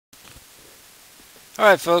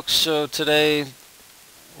Alright folks, so today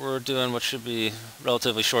we're doing what should be a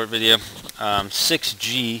relatively short video.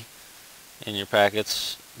 6G in your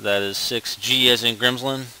packets. That is 6G as in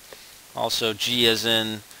Grimslin. Also G as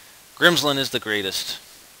in Grimslin is the greatest.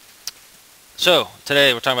 So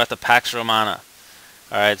today we're talking about the Pax Romana.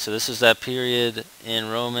 Alright, so this is that period in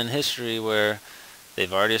Roman history where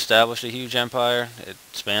they've already established a huge empire. It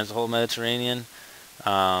spans the whole Mediterranean.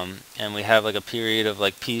 And we have like a period of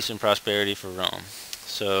like peace and prosperity for Rome.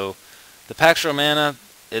 So the Pax Romana,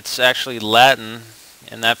 it's actually Latin,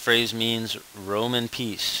 and that phrase means Roman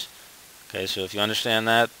peace. Okay, so if you understand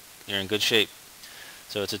that, you're in good shape.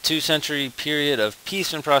 So it's a 2-century period of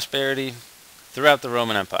peace and prosperity throughout the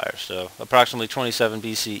Roman Empire. So approximately 27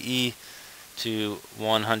 BCE to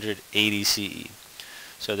 180 CE.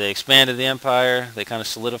 So they expanded the empire, they kind of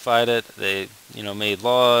solidified it, they, made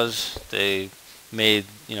laws, they made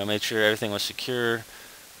sure everything was secure.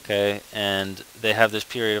 Okay, and they have this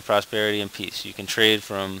period of prosperity and peace. You can trade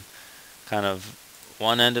from kind of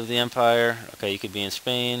one end of the empire. Okay, you could be in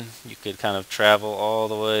Spain. You could kind of travel all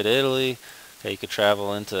the way to Italy. Okay, you could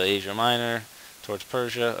travel into Asia Minor, towards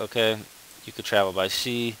Persia. Okay, you could travel by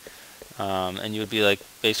sea, and you would be like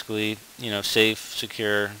basically, safe,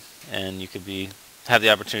 secure, and you could have the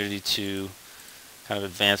opportunity to kind of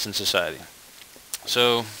advance in society.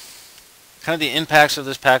 So, kind of the impacts of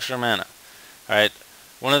this Pax Romana. All right.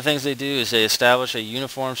 One of the things they do is they establish a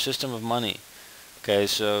uniform system of money. Okay,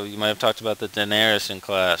 so you might have talked about the denarius in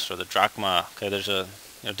class or the drachma. Okay, there's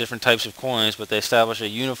different types of coins, but they establish a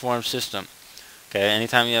uniform system. Okay,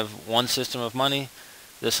 anytime you have one system of money,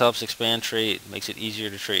 this helps expand trade, makes it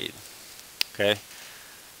easier to trade. Okay,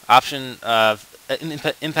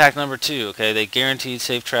 impact number 2. Okay, they guaranteed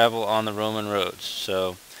safe travel on the Roman roads.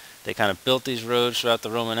 So they kind of built these roads throughout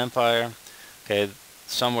the Roman Empire. Okay.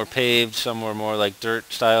 Some were paved, some were more like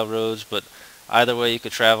dirt-style roads, but either way you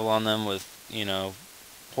could travel on them with,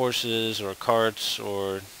 horses or carts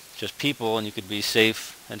or just people, and you could be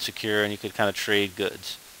safe and secure, and you could kind of trade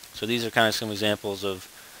goods. So these are kind of some examples of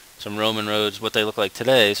some Roman roads, what they look like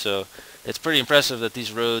today. So it's pretty impressive that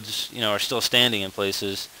these roads, are still standing in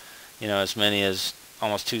places, as many as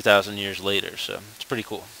almost 2,000 years later. So it's pretty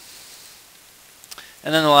cool.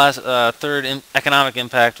 And then the last, third economic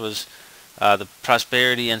impact was the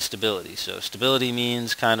prosperity and stability. So stability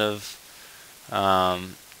means kind of,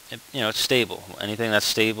 it's stable. Anything that's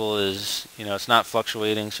stable is, it's not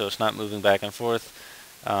fluctuating, so it's not moving back and forth.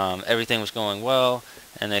 Everything was going well,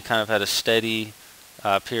 and they kind of had a steady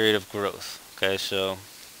period of growth. Okay, so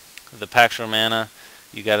the Pax Romana,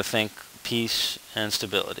 you got to think peace and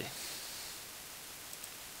stability.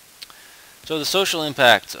 So the social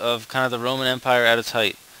impact of kind of the Roman Empire at its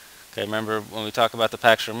height. Okay, remember when we talk about the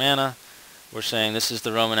Pax Romana, we're saying this is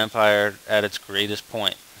the Roman Empire at its greatest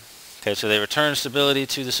point. Okay, so they returned stability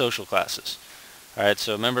to the social classes. Alright,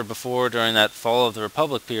 so remember before, during that fall of the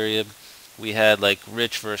Republic period, we had like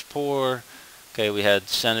rich versus poor. Okay, we had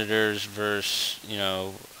senators versus,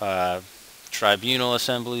 tribunal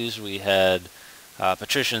assemblies. We had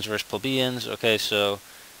patricians versus plebeians. Okay, so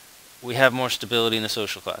we have more stability in the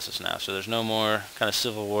social classes now. So there's no more kind of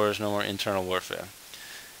civil wars, no more internal warfare.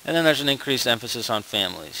 And then there's an increased emphasis on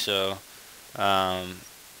family. So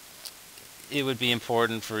it would be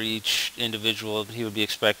important for each individual. He would be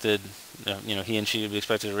expected, he and she would be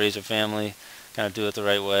expected to raise a family, kind of do it the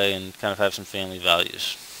right way, and kind of have some family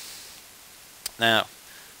values. Now,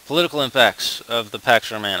 political impacts of the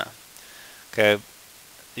Pax Romana. Okay,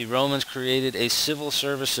 the Romans created a civil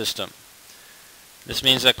service system. This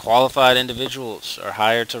means that qualified individuals are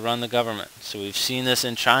hired to run the government. So we've seen this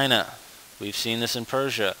in China. We've seen this in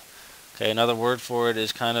Persia. Okay, another word for it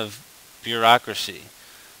is kind of bureaucracy.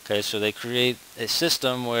 Okay, so they create a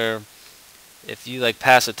system where if you like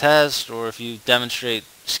pass a test or if you demonstrate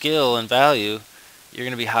skill and value, you're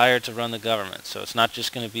going to be hired to run the government. So it's not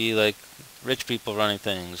just going to be like rich people running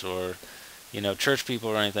things or, church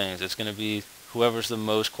people running things. It's going to be whoever's the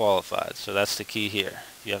most qualified. So that's the key here.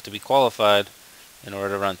 You have to be qualified in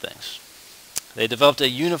order to run things. They developed a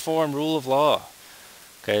uniform rule of law.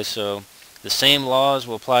 Okay, so the same laws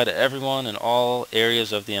will apply to everyone in all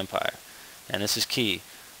areas of the empire. And this is key.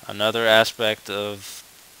 Another aspect of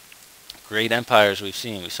great empires we've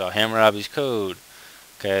seen. We saw Hammurabi's Code.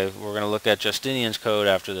 Okay, we're going to look at Justinian's Code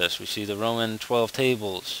after this. We see the Roman 12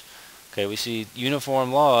 Tables. Okay, we see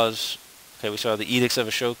uniform laws. Okay, we saw the Edicts of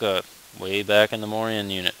Ashoka way back in the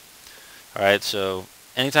Mauryan unit. Alright, so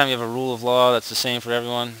anytime you have a rule of law that's the same for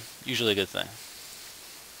everyone, usually a good thing.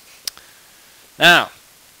 Now,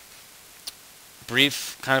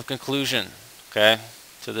 brief kind of conclusion, okay,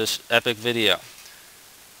 to this epic video.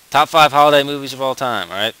 Top 5 holiday movies of all time,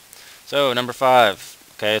 alright? So, number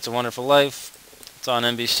 5. Okay, It's a Wonderful Life. It's on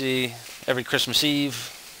NBC every Christmas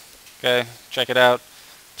Eve. Okay, check it out.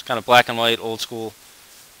 It's kind of black and white, old school.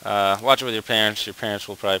 Watch it with your parents. Your parents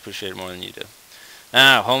will probably appreciate it more than you do.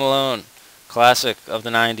 Now, Home Alone, classic of the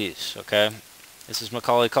 90s. Okay, this is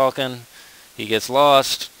Macaulay Culkin. He gets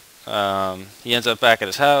lost. He ends up back at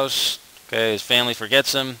his house. Okay, his family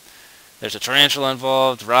forgets him. There's a tarantula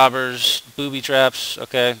involved, robbers, booby traps.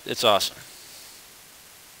 Okay, it's awesome.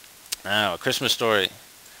 Now, A Christmas Story.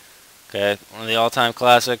 Okay, one of the all-time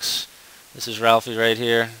classics. This is Ralphie right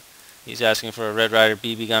here. He's asking for a Red Ryder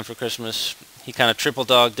BB gun for Christmas. He kind of triple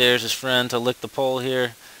dog dares his friend to lick the pole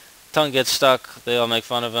here. Tongue gets stuck. They all make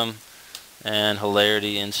fun of him. And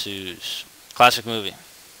hilarity ensues. Classic movie.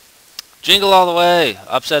 Jingle All the Way.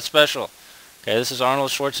 Upset Special. Okay, this is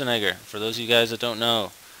Arnold Schwarzenegger. For those of you guys that don't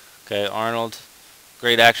know. Okay, Arnold,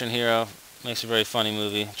 great action hero. Makes a very funny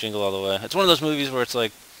movie. Jingle All the Way. It's one of those movies where it's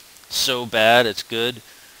like so bad it's good.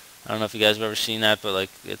 I don't know if you guys have ever seen that, but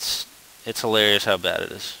like it's hilarious how bad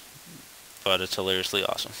it is. But it's hilariously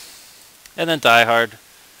awesome. And then Die Hard.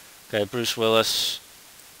 Okay, Bruce Willis,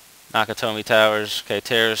 Nakatomi Towers. Okay,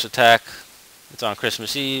 terrorist attack. It's on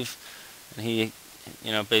Christmas Eve, and he,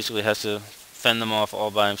 basically has to fend them off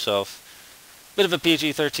all by himself. Bit of a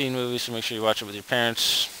PG-13 movie, so make sure you watch it with your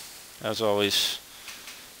parents. As always,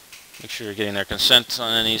 make sure you're getting their consent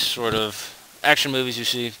on any sort of action movies you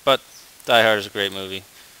see. But Die Hard is a great movie.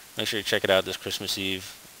 Make sure you check it out this Christmas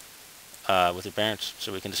Eve with your parents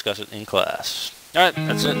so we can discuss it in class. Alright,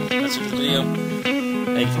 that's it. That's it for the video.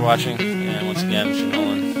 Thank you for watching. And once again, Mr.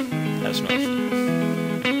 Nolan has smells for you.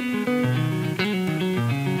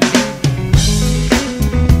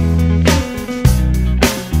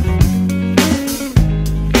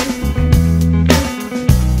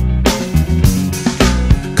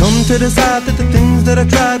 To decide that the things that I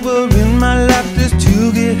tried were in my life just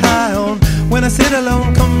to get high on. When I sit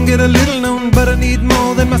alone, come get a little known, but I need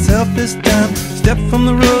more than myself this time. Step from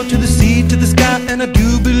the road to the sea to the sky, and I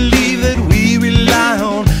do believe that we rely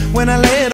on when I lay it